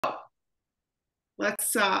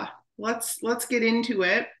let's get into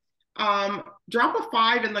it. Drop a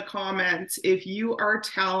 5 in the comments if you are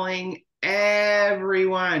telling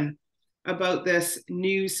everyone about this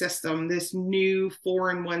new system, this new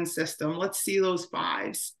 4-in-1 system. Let's see those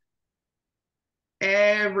 5s.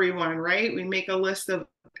 Everyone, right? We make a list of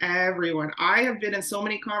everyone. I have been in so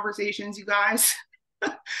many conversations, you guys.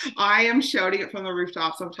 I am shouting it from the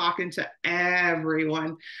rooftops. I'm talking to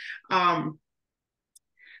everyone.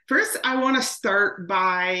 First, I want to start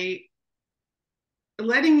by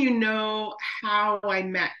letting you know how I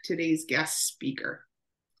met today's guest speaker.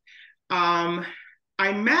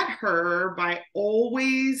 I met her by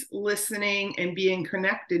always listening and being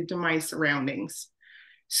connected to my surroundings.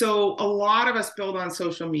 So a lot of us build on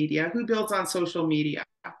social media. Who builds on social media?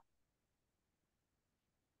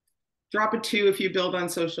 Drop a 2 if you build on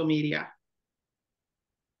social media.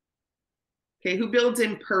 Okay, who builds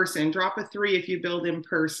in person? Drop a 3 if you build in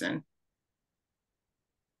person.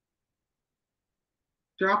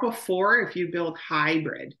 Drop a 4 if you build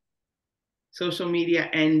hybrid, social media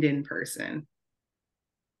and in person.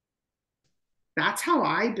 That's how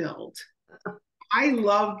I build. I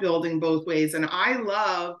love building both ways, and I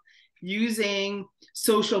love using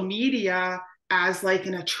social media as like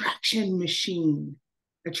an attraction machine,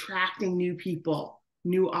 attracting new people,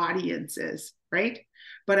 new audiences, right?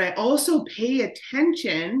 But I also pay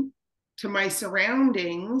attention to my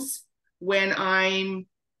surroundings when I'm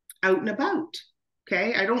out and about,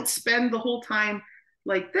 okay? I don't spend the whole time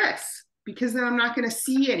like this because then I'm not going to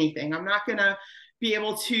see anything. I'm not going to be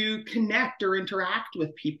able to connect or interact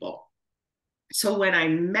with people. So when I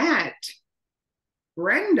met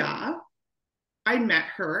Brenda, I met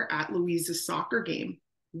her at Louise's soccer game.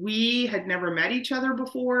 We had never met each other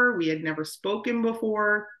before. We had never spoken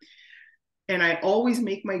before. And I always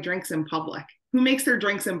make my drinks in public. Who makes their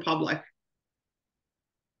drinks in public?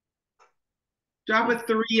 Drop a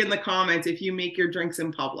 3 in the comments if you make your drinks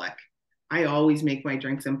in public. I always make my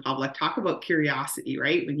drinks in public. Talk about curiosity,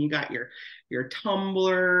 right? When you got your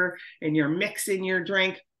tumbler and you're mixing your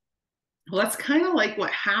drink. Well, that's kind of like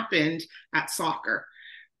what happened at soccer.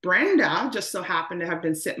 Brenda just so happened to have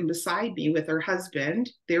been sitting beside me with her husband.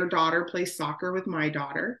 Their daughter plays soccer with my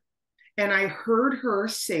daughter. And I heard her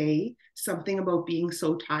say something about being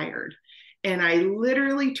so tired. And I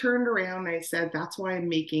literally turned around and I said, that's why I'm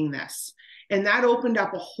making this. And that opened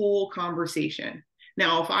up a whole conversation.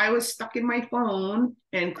 Now, if I was stuck in my phone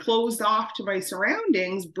and closed off to my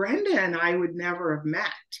surroundings, Brenda and I would never have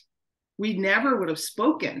met. We never would have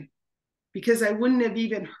spoken because I wouldn't have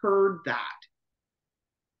even heard that.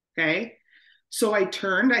 Okay. So I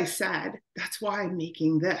turned, I said, that's why I'm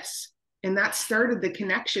making this. And that started the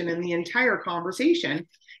connection and the entire conversation.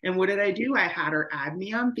 And what did I do? I had her add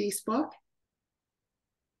me on Facebook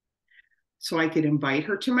so I could invite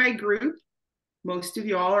her to my group. Most of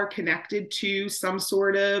y'all are connected to some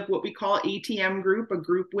sort of what we call ATM group, a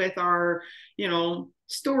group with our,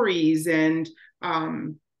 stories and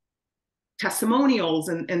testimonials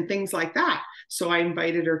and things like that. So I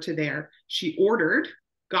invited her to there. She ordered,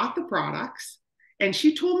 got the products, and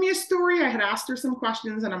she told me a story. I had asked her some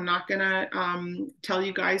questions, and I'm not going to tell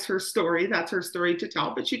you guys her story. That's her story to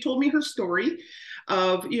tell. But she told me her story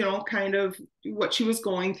of, kind of what she was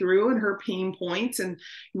going through and her pain points. And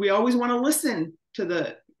we always want to listen to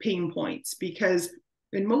the pain points because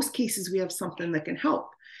in most cases we have something that can help.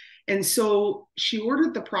 And so she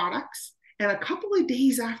ordered the products. And a couple of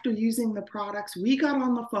days after using the products, we got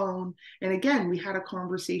on the phone. And again, we had a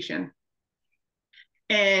conversation.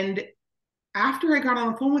 And after I got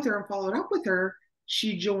on the phone with her and followed up with her,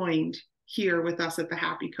 she joined here with us at the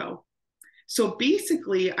Happy Co. So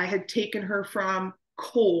basically, I had taken her from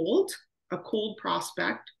a cold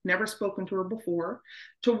prospect, never spoken to her before,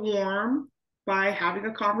 to warm by having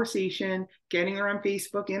a conversation, getting her on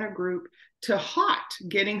Facebook in a group, to hot,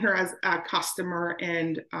 getting her as a customer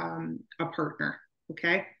and a partner.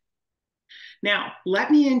 Okay. Now,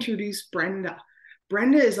 let me introduce Brenda.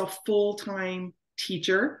 Brenda is a full-time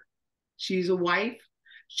teacher. She's a wife.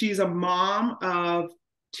 She's a mom of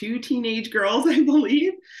 2 teenage girls, I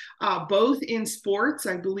believe, both in sports.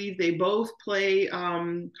 I believe they both play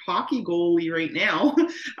hockey goalie right now.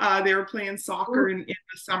 They were playing soccer in the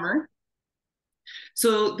summer.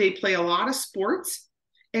 So they play a lot of sports,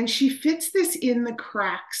 and she fits this in the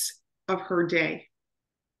cracks of her day.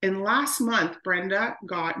 And last month, Brenda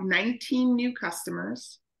got 19 new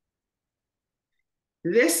customers.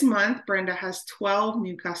 This month, Brenda has 12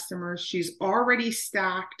 new customers. She's already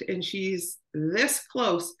stacked, and she's this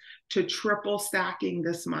close to triple stacking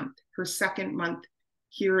this month, her second month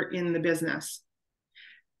here in the business.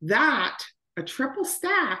 That, a triple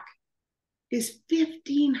stack, is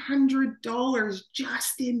 $1,500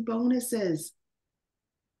 just in bonuses.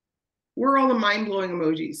 Where are all the mind-blowing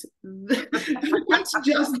emojis? That's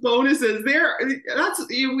just bonuses.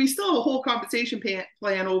 We still have a whole compensation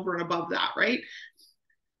plan over and above that, right?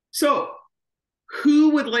 So who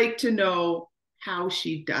would like to know how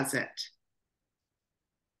she does it?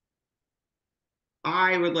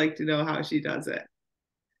 I would like to know how she does it.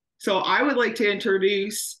 So I would like to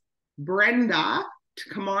introduce Brenda to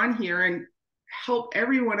come on here and help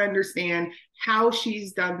everyone understand how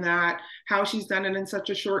she's done that, how she's done it in such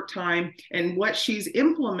a short time, and what she's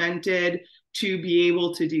implemented to be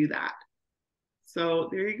able to do that. So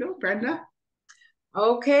there you go, Brenda.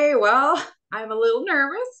 Okay, well, I'm a little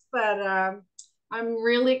nervous, but I'm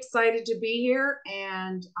really excited to be here,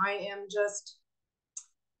 and I am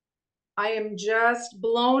just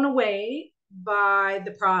blown away by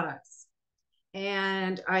the products.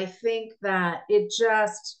 And I think that I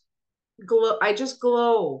just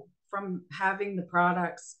glow from having the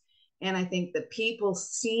products. And I think that people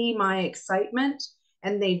see my excitement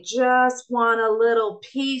and they just want a little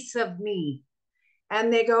piece of me.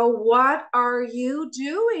 And they go, "What are you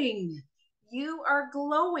doing? You are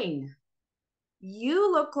glowing. You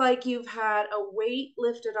look like you've had a weight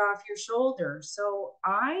lifted off your shoulder." So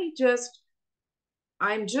I'm just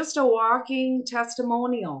a walking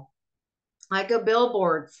testimonial, like a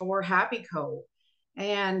billboard for Happy Co.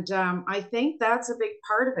 And I think that's a big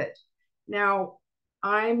part of it. Now,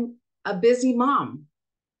 I'm a busy mom.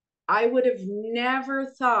 I would have never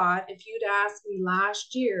thought, if you'd asked me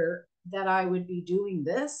last year, that I would be doing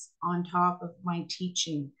this on top of my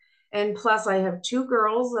teaching. And plus, I have two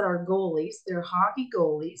girls that are goalies, they're hockey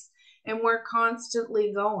goalies, and we're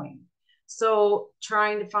constantly going. So,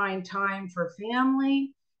 trying to find time for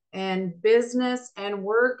family and business and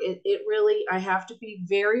work, it really, I have to be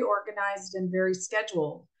very organized and very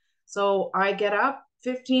scheduled. So, I get up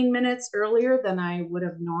 15 minutes earlier than I would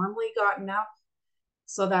have normally gotten up,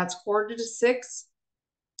 so that's 5:45.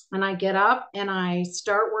 And I get up and I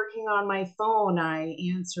start working on my phone. I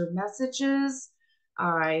answer messages.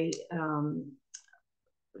 I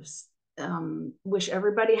wish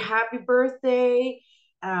everybody happy birthday.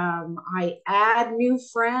 I add new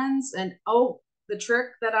friends. And oh, the trick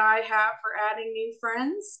that I have for adding new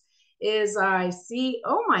friends is I see,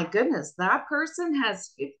 oh my goodness, that person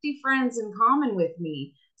has 50 friends in common with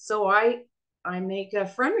me. So I make a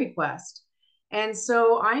friend request. And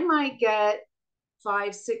so I might get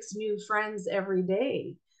 5, 6 new friends every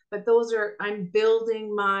day. But I'm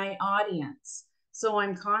building my audience. So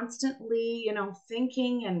I'm constantly,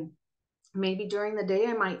 thinking, and maybe during the day,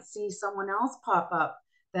 I might see someone else pop up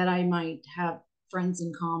that I might have friends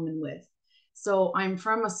in common with. So I'm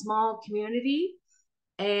from a small community,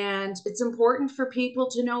 and it's important for people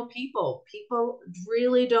to know people. People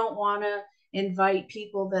really don't want to invite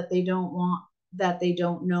people that they don't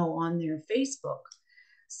know on their Facebook.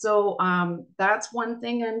 So that's one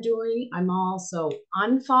thing I'm doing. I'm also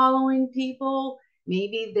unfollowing people.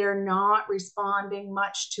 Maybe they're not responding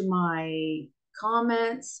much to my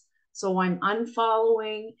comments. So I'm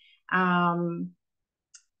unfollowing. Um,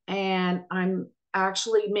 and I'm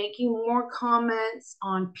actually making more comments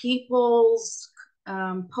on people's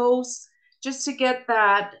posts just to get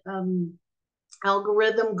that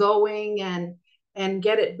algorithm going and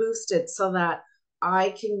get it boosted so that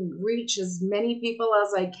I can reach as many people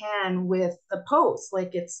as I can with the posts.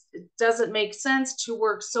 Like it doesn't make sense to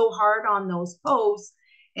work so hard on those posts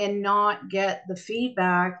and not get the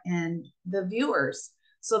feedback and the viewers.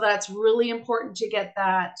 So that's really important to get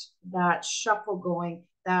that shuffle going,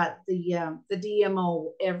 that the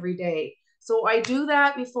DMO every day. So I do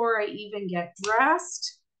that before I even get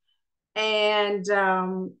dressed, and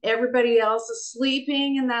everybody else is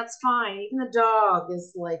sleeping, and that's fine. Even the dog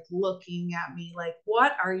is like looking at me like,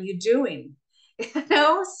 "What are you doing?"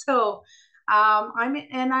 So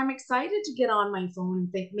I'm excited to get on my phone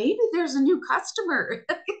and think maybe there's a new customer.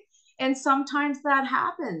 And sometimes that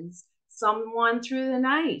happens. Someone through the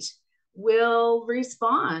night will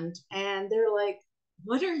respond and they're like,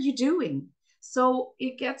 "What are you doing?" So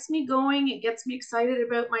it gets me going, it gets me excited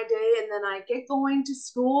about my day, and then I get going to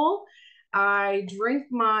school. I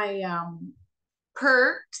drink my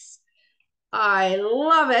perks. I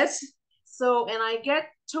love it. So, and I get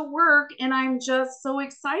to work and I'm just so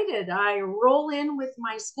excited. I roll in with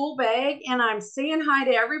my school bag and I'm saying hi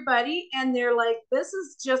to everybody. And they're like, "This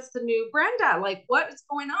is just the new Brenda. Like, what is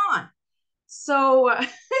going on?" So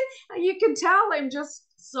you can tell I'm just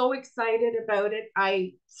so excited about it.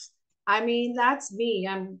 I mean, that's me.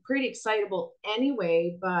 I'm pretty excitable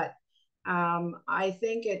anyway, but I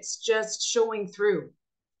think it's just showing through.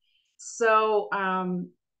 So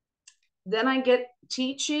then I get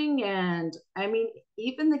teaching, and I mean,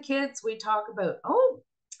 even the kids, we talk about, oh,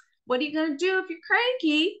 what are you going to do if you're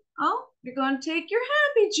cranky? Oh, you're going to take your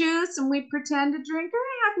happy juice, and we pretend to drink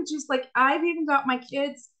our happy juice. Like, I've even got my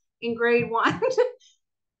kids in grade 1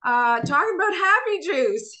 talking about happy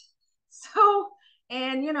juice. So,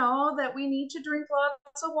 and you know, that we need to drink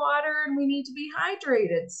lots of water and we need to be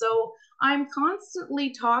hydrated. So I'm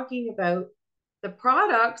constantly talking about the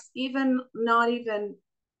products, even not even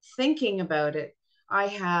thinking about it. I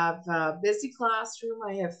have a busy classroom.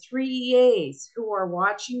 I have 3 EAs who are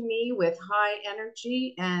watching me with high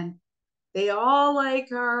energy, and they all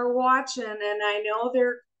like are watching, and I know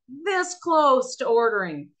they're this close to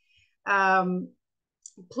ordering. Um,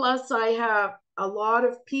 Plus, I have a lot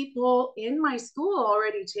of people in my school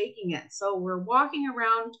already taking it. So we're walking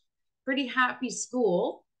around pretty happy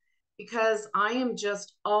school because I am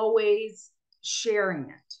just always sharing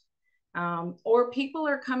it. Or people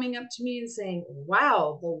are coming up to me and saying,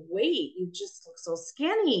 wow, the weight, you just look so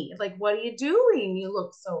skinny. Like, what are you doing? You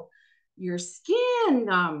look so, your skin.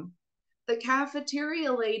 The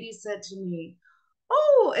cafeteria lady said to me,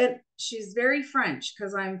 oh, and she's very French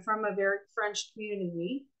because I'm from a very French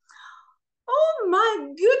community. Oh my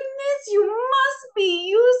goodness, you must be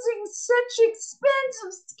using such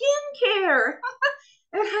expensive skincare.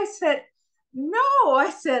 And I said, no, I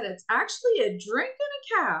said, it's actually a drink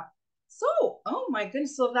and a cap. So, oh my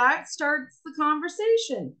goodness. So that starts the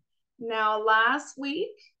conversation. Now, last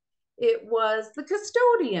week, it was the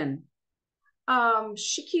custodian.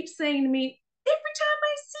 She keeps saying to me, every time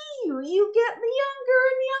I see you, you get me younger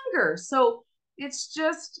and younger. So it's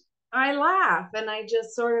just, I laugh and I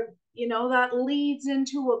just sort of, you know, that leads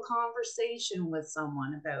into a conversation with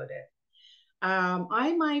someone about it.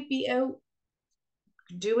 I might be out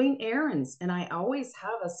doing errands and I always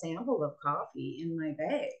have a sample of coffee in my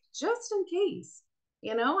bag just in case,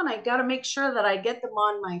 you know, and I got to make sure that I get them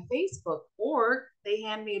on my Facebook or they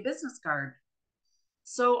hand me a business card.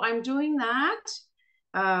 So I'm doing that.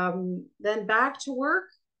 Then back to work.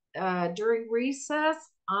 During recess,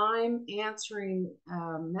 I'm answering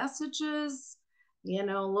messages, you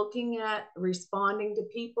know, looking at responding to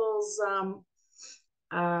people's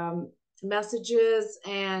messages,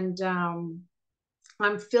 and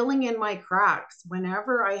I'm filling in my cracks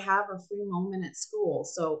whenever I have a free moment at school.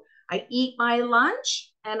 So I eat my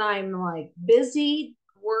lunch and I'm like busy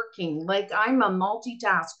working, like I'm a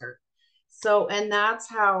multitasker. So, and that's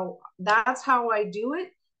how I do it.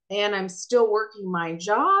 And I'm still working my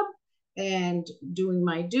job and doing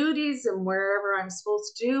my duties and wherever I'm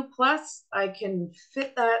supposed to do. Plus, I can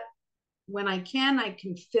fit that when I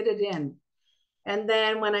can fit it in. And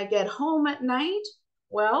then when I get home at night,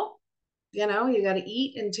 well, you know, you got to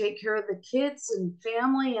eat and take care of the kids and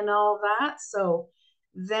family and all that. So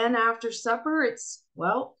then after supper, it's,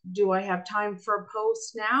 well, do I have time for a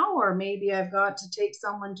post now? Or maybe I've got to take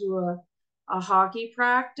someone to a hockey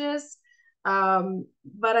practice.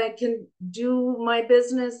 But I can do my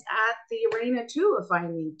business at the arena too if I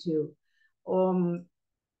need to. Um,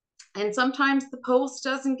 and sometimes the post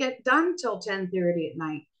doesn't get done till 10:30 at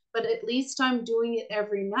night, but at least I'm doing it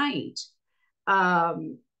every night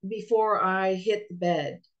before I hit the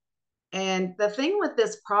bed. And the thing with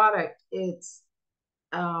this product, it's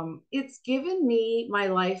given me my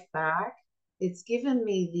life back. It's given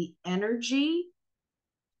me the energy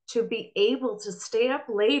to be able to stay up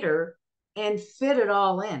later and fit it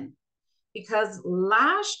all in. Because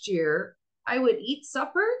last year I would eat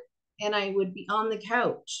supper and I would be on the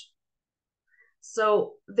couch.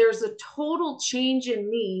 So there's a total change in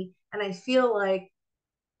me, and I feel like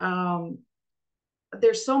um,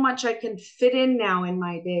 there's so much I can fit in now in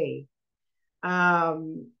my day.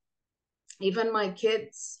 Um, Even my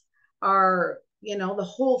kids are, you know, the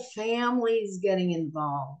whole family's getting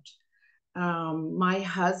involved. My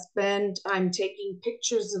husband, I'm taking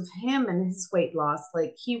pictures of him and his weight loss.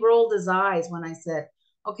 Like, he rolled his eyes when I said,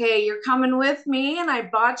 okay, you're coming with me and I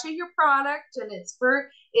bought you your product and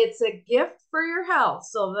it's a gift for your health.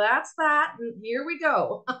 So that's that. And here we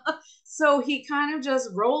go. So he kind of just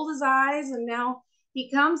rolled his eyes, and now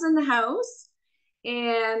he comes in the house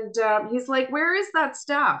and he's like, where is that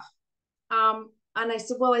stuff? And I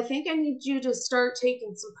said, well, I think I need you to start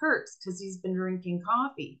taking some perks because he's been drinking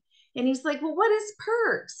coffee. And he's like, well, what is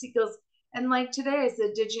perks? He goes, and like today, I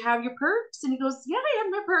said, did you have your perks? And he goes, yeah, I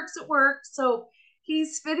have my perks at work. So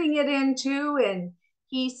he's fitting it in too. And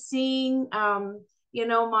he's seeing, you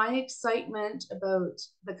know, my excitement about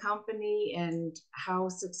the company and how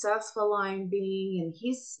successful I'm being. And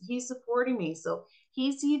he's supporting me. So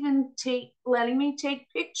he's even letting me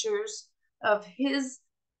take pictures of his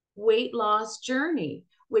weight loss journey,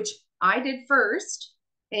 which I did first.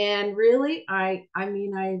 And really, I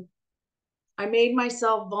mean, I made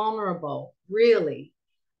myself vulnerable, really.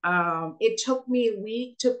 It took me a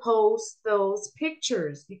week to post those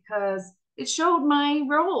pictures because it showed my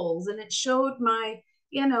rolls and it showed my,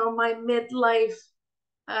 my midlife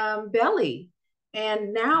belly.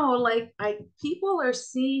 And now, like, people are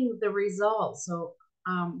seeing the results. So,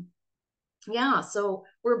 yeah, so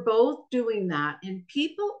we're both doing that, and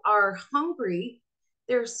people are hungry.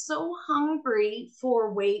 They're so hungry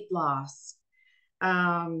for weight loss.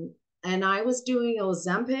 Um, and I was doing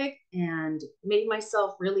Ozempic and made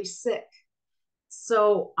myself really sick.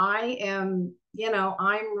 So I am,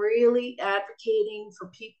 I'm really advocating for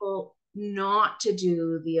people not to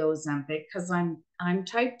do the Ozempic because I'm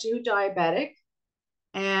type 2 diabetic,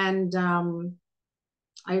 and I'm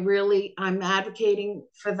advocating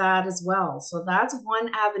for that as well. So that's one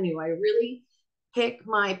avenue. I really pick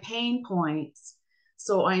my pain points.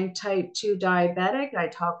 So I'm type 2 diabetic. I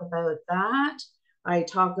talk about that. I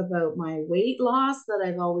talk about my weight loss that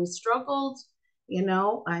I've always struggled.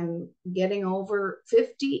 I'm getting over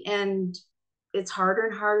 50 and it's harder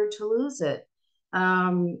and harder to lose it.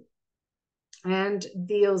 And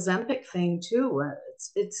the Ozempic thing too.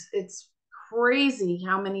 It's crazy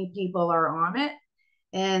how many people are on it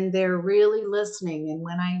and they're really listening. And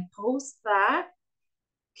when I post that,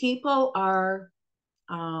 people are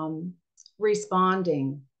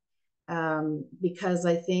responding because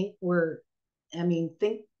I think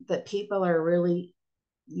think that people are really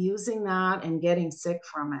using that and getting sick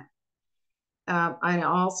from it. I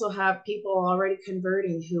also have people already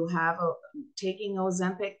converting who have taking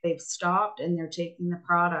Ozempic, they've stopped and they're taking the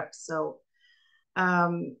product. So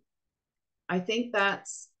um, I think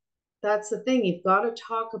that's the thing. You've got to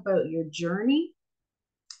talk about your journey,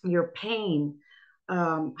 your pain,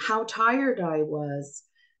 how tired I was.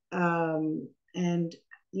 And,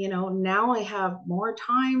 now I have more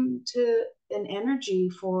time and energy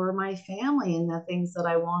for my family and the things that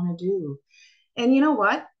I want to do. And you know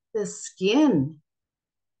what? The skin,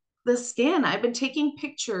 I've been taking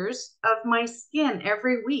pictures of my skin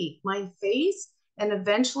every week, my face, and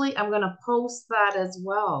eventually I'm going to post that as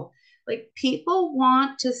well. Like people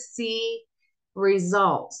want to see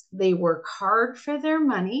results. They work hard for their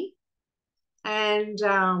money and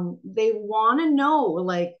they want to know,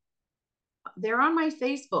 like, they're on my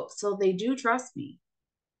Facebook, so they do trust me.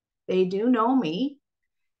 They do know me,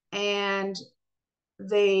 and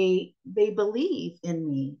they believe in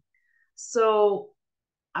me. So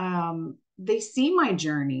they see my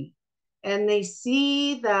journey, and they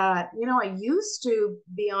see that I used to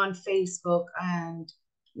be on Facebook and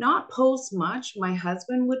not post much. My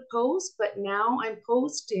husband would post, but now I'm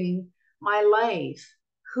posting my life,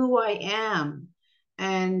 who I am,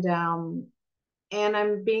 and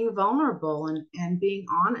I'm being vulnerable and being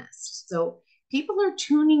honest. So people are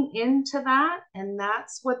tuning into that, and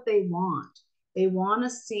that's what they want. They want to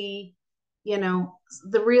see,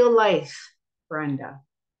 the real life, Brenda.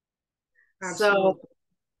 So, Absolutely.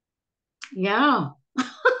 yeah,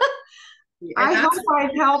 And I hope that's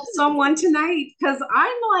I've helped someone tonight because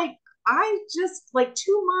I just like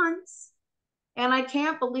 2 months and I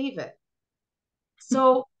can't believe it.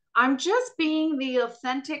 So, I'm just being the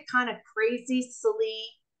authentic, kind of crazy, silly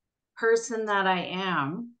person that I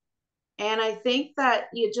am. And I think that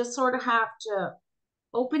you just sort of have to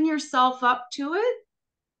open yourself up to it.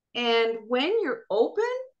 And when you're open,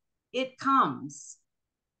 it comes.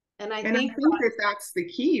 And I And I think think that that's the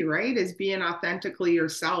key, right? Is being authentically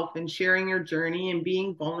yourself and sharing your journey and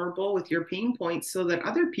being vulnerable with your pain points so that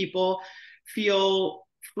other people feel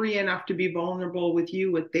free enough to be vulnerable with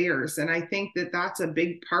you with theirs. And I think that that's a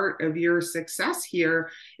big part of your success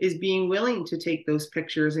here is being willing to take those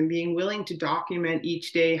pictures and being willing to document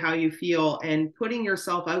each day how you feel and putting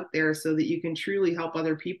yourself out there so that you can truly help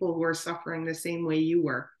other people who are suffering the same way you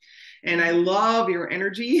were. And I love your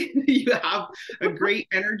energy. You have a great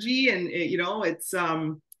energy, and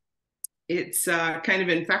it's kind of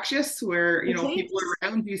infectious where people thanks.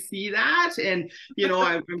 around you see that, and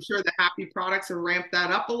I'm sure the happy products have ramped that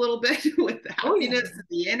up a little bit with the Oh, yeah. happiness and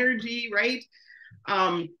the energy, right?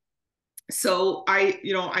 um, so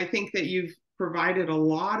I think that you've provided a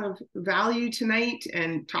lot of value tonight,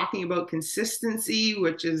 and talking about consistency,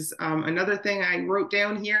 which is another thing I wrote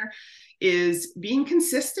down here, is being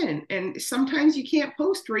consistent. And sometimes you can't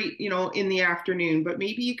post right, in the afternoon, but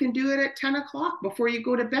maybe you can do it at 10 o'clock before you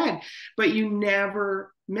go to bed, but you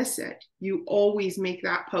never miss it. You always make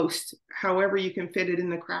that post, however you can fit it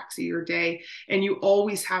in the cracks of your day. And you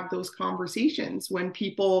always have those conversations when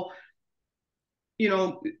people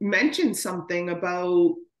mention something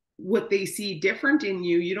about what they see different in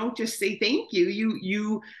you, you don't just say thank you.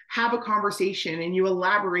 You have a conversation and you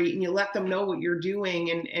elaborate and you let them know what you're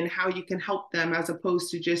doing and how you can help them, as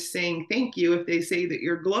opposed to just saying thank you. If they say that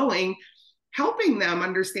you're glowing, helping them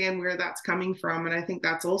understand where that's coming from. And I think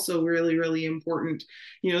that's also really, really important.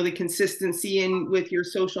 You know, the consistency in with your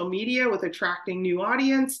social media, with attracting new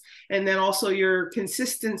audience, and then also your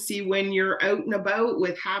consistency when you're out and about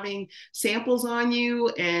with having samples on you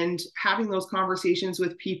and having those conversations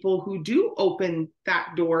with people who do open that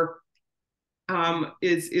door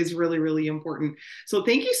is really, really important. So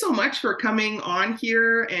thank you so much for coming on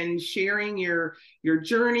here and sharing your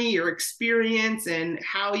journey, your experience, and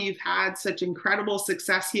how you've had such incredible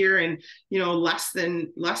success here in, you know, less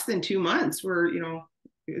than 2 months. We're, you know,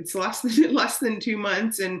 it's less than 2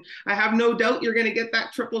 months, and I have no doubt you're going to get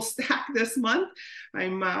that triple stack this month.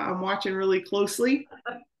 I'm watching really closely.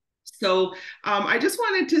 So I just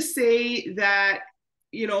wanted to say that,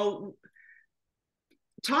 you know,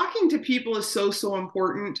 talking to people is so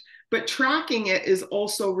important, but tracking it is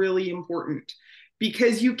also really important,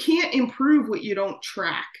 because you can't improve what you don't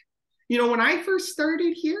track. You know, when I first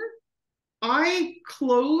started here, I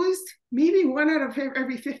closed maybe 1 out of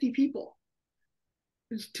every 50 people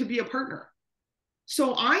to be a partner.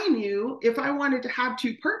 So I knew if I wanted to have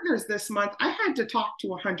 2 partners this month, I had to talk to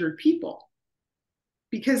 100 people,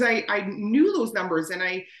 because I knew those numbers and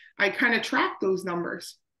I kind of tracked those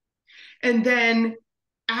numbers. And then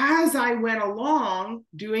as I went along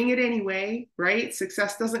doing it anyway, right?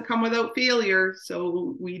 Success doesn't come without failure.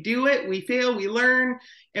 So we do it, we fail, we learn,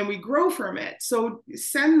 and we grow from it. So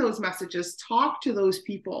send those messages, talk to those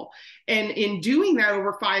people. And in doing that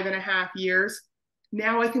over 5.5 years,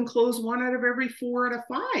 now I can close 1 out of every 4 out of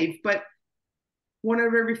 5, but 1 out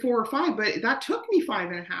of every 4 or 5, but that took me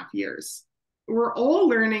 5.5 years. We're all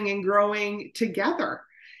learning and growing together.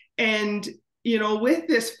 And you know, with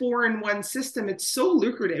this 4-in-1 system, it's so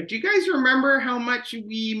lucrative. Do you guys remember how much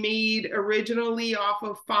we made originally off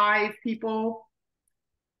of 5 people?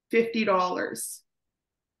 $50,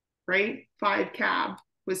 right? 5 cab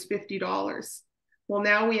was $50. Well,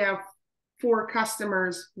 now we have 4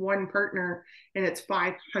 customers, 1 partner, and it's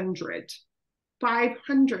 500.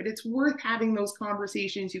 500. It's worth having those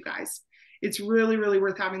conversations, you guys. It's really, really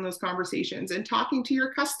worth having those conversations and talking to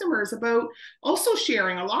your customers about also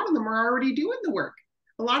sharing. A lot of them are already doing the work.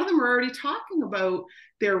 A lot of them are already talking about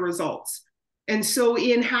their results. And so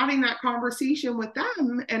in having that conversation with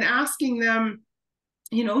them and asking them,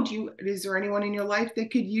 you know, is there anyone in your life that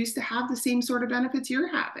could use to have the same sort of benefits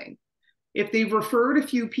you're having? If they've referred a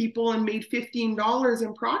few people and made $15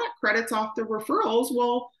 in product credits off the referrals,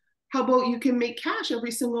 well, how about you can make cash every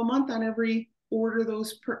single month on every order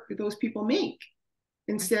those people make,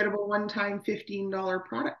 instead of a one-time $15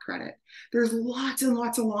 product credit. There's lots and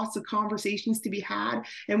lots and lots of conversations to be had.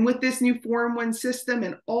 And with this new 4-in-1 system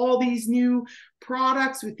and all these new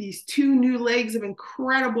products, with these 2 new legs of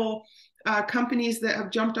incredible companies that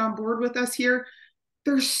have jumped on board with us here,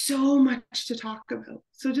 there's so much to talk about.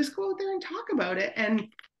 So just go out there and talk about it, and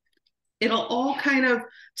it'll all kind of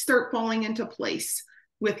start falling into place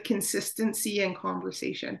with consistency and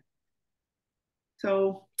conversation.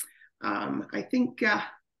 So I think,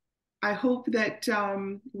 I hope that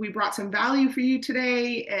we brought some value for you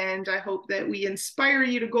today, and I hope that we inspire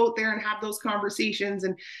you to go out there and have those conversations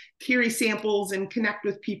and carry samples and connect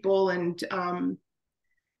with people. And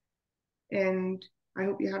I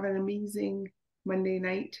hope you have an amazing Monday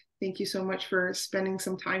night. Thank you so much for spending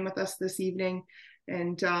some time with us this evening.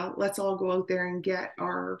 And let's all go out there and get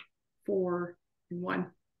our 4-in-1.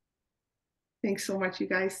 Thanks so much, you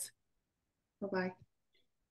guys. Bye-bye.